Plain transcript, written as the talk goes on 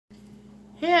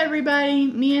Hey everybody,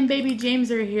 me and baby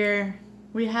James are here.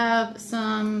 We have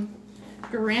some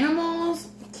Garanimals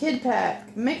kid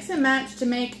pack. Mix and match to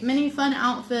make many fun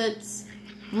outfits,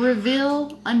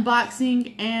 reveal,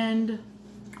 unboxing, and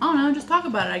I don't know, just talk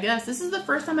about it I guess. This is the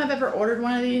first time I've ever ordered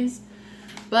one of these,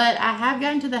 but I have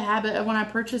gotten to the habit of when I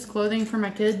purchase clothing for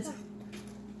my kids,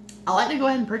 I like to go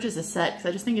ahead and purchase a set because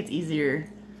I just think it's easier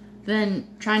than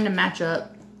trying to match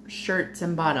up shirts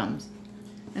and bottoms.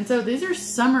 And so these are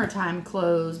summertime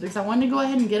clothes because I wanted to go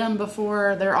ahead and get them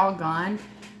before they're all gone.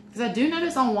 Because I do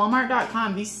notice on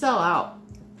Walmart.com these sell out.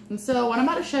 And so what I'm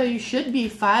about to show you should be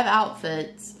 5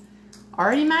 outfits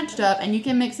already matched up, and you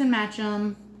can mix and match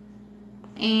them.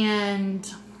 And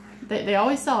they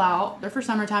always sell out. They're for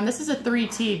summertime. This is a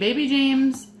 3T. Baby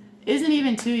James isn't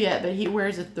even 2 yet, but he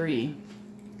wears a 3.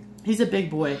 He's a big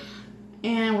boy.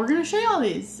 And we're going to show you all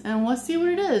these, and let's see what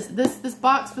it is. This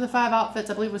box for the 5 outfits,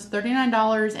 I believe, was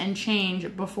 $39 and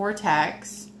change before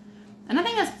tax. And I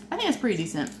think that's pretty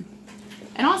decent.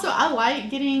 And also, I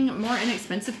like getting more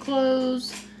inexpensive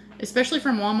clothes, especially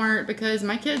from Walmart, because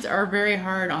my kids are very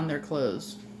hard on their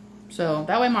clothes. So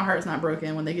that way my heart's not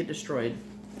broken when they get destroyed.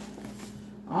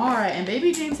 Alright, and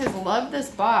baby James has loved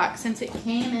this box since it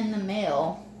came in the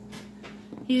mail.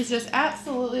 He's just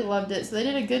absolutely loved it. So they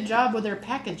did a good job with their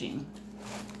packaging.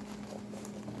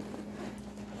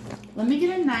 Let me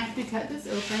get a knife to cut this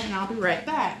open, and I'll be right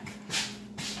back.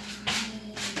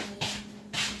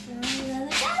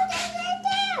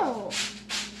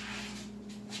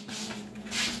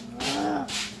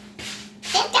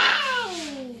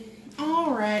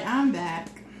 Alright, I'm back.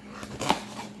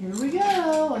 Here we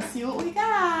go. Let's see what we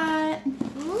got.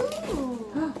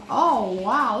 Ooh. Oh,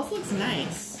 wow. This looks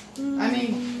nice. I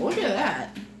mean, look at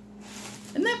that.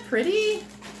 Isn't that pretty?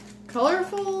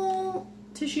 Colorful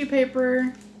tissue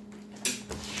paper.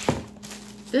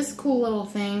 This cool little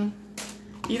thing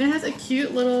even has a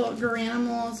cute little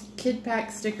Garanimals kid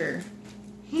pack sticker.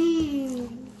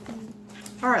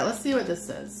 Alright, let's see what this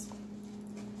says.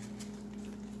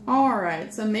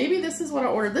 Alright, so maybe this is what I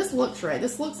ordered. This looks right.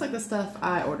 This looks like the stuff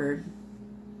I ordered.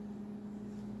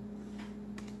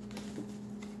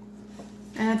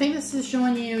 And I think this is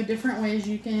showing you different ways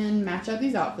you can match up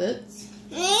these outfits.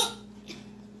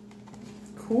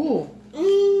 Cool.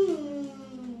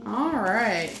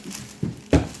 Alright.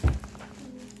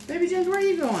 Baby James, where are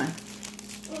you going?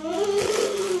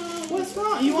 What's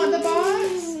wrong? You want the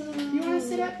box? You want to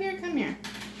sit up here? Come here.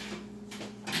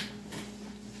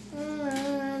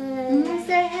 You want to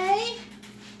say hey?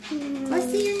 Let's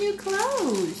see your new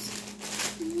clothes.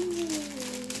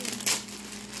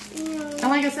 And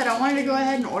like I said, I wanted to go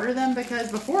ahead and order them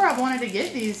because before I wanted to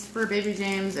get these for baby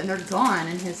James and they're gone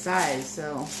in his size,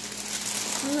 so.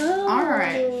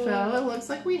 Alright, so it looks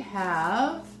like we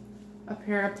have a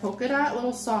pair of polka dot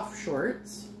little soft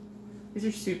shorts. These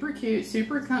are super cute,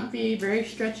 super comfy, very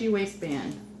stretchy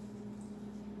waistband.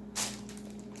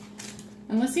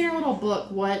 And let's see in our little book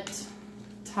what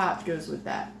top goes with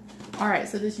that. Alright,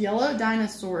 so this yellow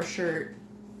dinosaur shirt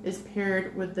is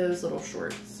paired with those little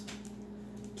shorts.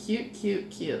 Cute, cute,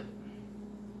 cute.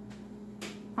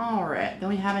 Alright, then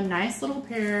we have a nice little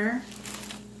pair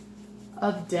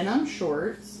of denim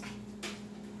shorts.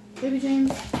 Baby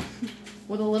James,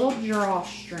 with a little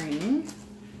drawstring.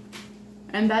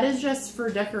 And that is just for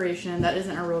decoration. That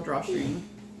isn't a real drawstring.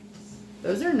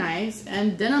 Those are nice.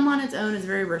 And denim on its own is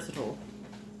very versatile.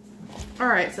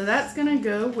 Alright, so that's going to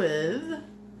go with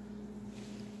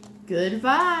Good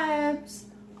Vibes.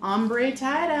 Ombre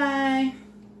tie-dye.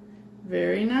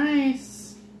 Very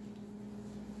nice.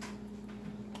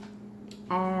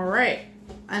 Alright.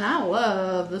 And I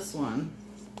love this one.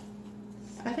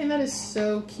 I think that is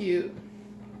so cute.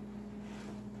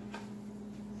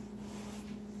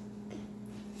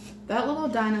 That little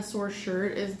dinosaur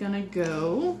shirt is going to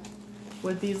go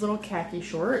with these little khaki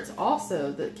shorts.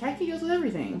 Also, the khaki goes with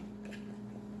everything.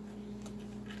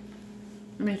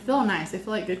 I mean, they feel nice. They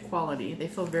feel like good quality. They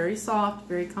feel very soft,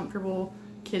 very comfortable,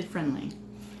 kid-friendly.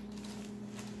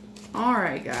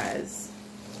 Alright, guys.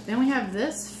 Then we have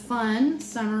this fun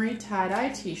summery tie-dye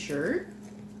t-shirt.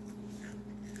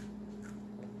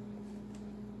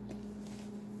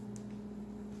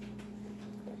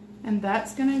 And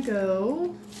that's going to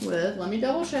go with, let me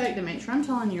double check to make sure I'm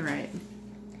telling you right.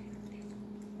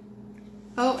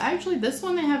 Oh, actually this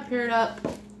one they have paired up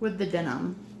with the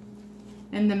denim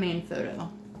in the main photo.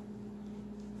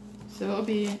 So it'll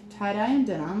be tie-dye and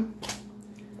denim.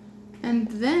 And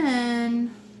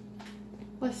then,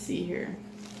 let's see here.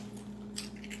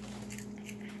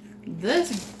 This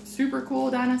super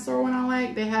cool dinosaur one I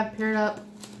like, they have paired up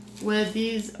with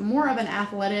these more of an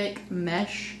athletic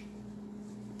mesh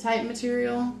type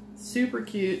material. Super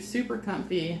cute, super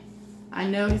comfy. I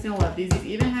know he's gonna love these. These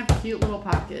even have cute little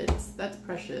pockets. That's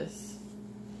precious.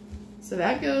 So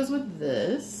that goes with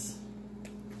this.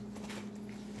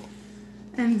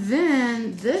 And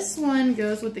then this one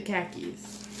goes with the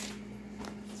khakis.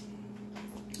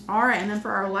 All right, and then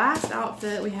for our last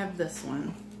outfit, we have this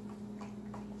one.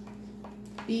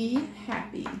 Be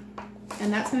happy.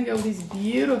 And that's gonna go with these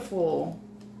beautiful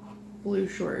blue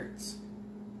shorts.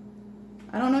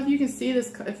 I don't know if you can see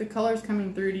this, if the color is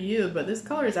coming through to you, but this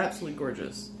color is absolutely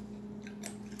gorgeous.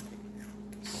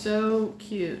 So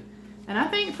cute. And I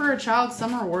think for a child's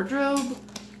summer wardrobe,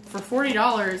 for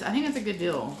 $40, I think it's a good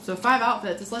deal. So 5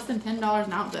 outfits, it's less than $10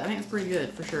 an outfit. I think it's pretty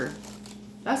good for sure.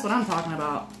 That's what I'm talking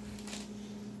about.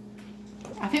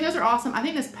 I think those are awesome. I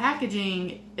think this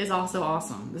packaging is also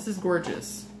awesome. This is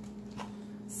gorgeous.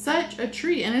 Such a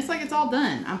treat. And it's like it's all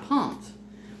done. I'm pumped.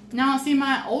 Now, see,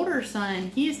 my older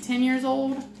son, he is 10 years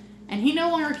old, and he no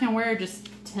longer can wear just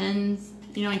 10s,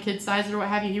 you know, in kid sizes or what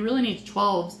have you. He really needs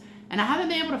 12s. And I haven't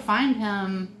been able to find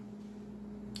him,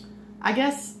 I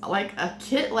guess, like a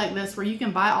kit like this where you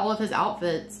can buy all of his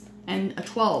outfits and a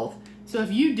 12. So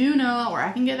if you do know where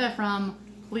I can get that from,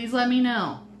 please let me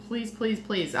know. Please, please,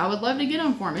 please. I would love to get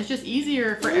them for him. It's just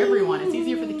easier for everyone. It's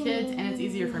easier for the kids, and it's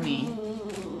easier for me.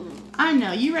 I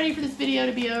know. You ready for this video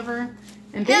to be over?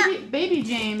 And baby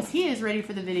James, he is ready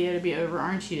for the video to be over,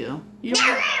 aren't you? You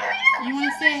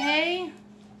want to say hey?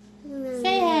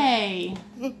 Say hey.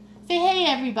 Say hey,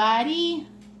 everybody.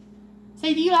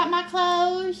 Say, do you like my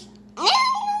clothes?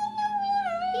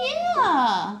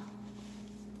 Yeah.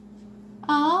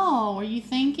 Oh, were you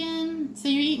thinking? So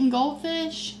you're eating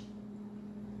goldfish?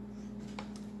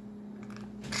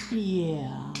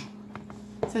 Yeah.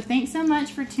 So thanks so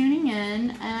much for tuning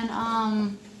in,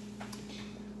 and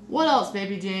what else,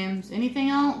 baby James? Anything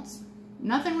else?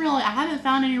 Nothing really. I haven't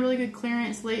found any really good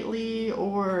clearance lately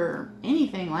or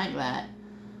anything like that.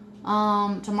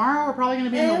 Tomorrow we're probably going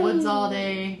to be in the woods all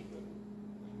day.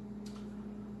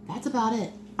 That's about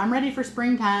it. I'm ready for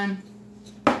springtime.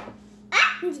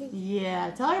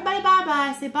 Yeah. Tell everybody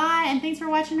bye-bye. Say bye, and thanks for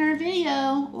watching our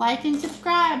video. Like and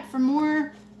subscribe for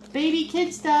more baby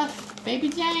kid stuff. Baby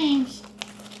James.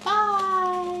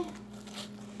 Bye.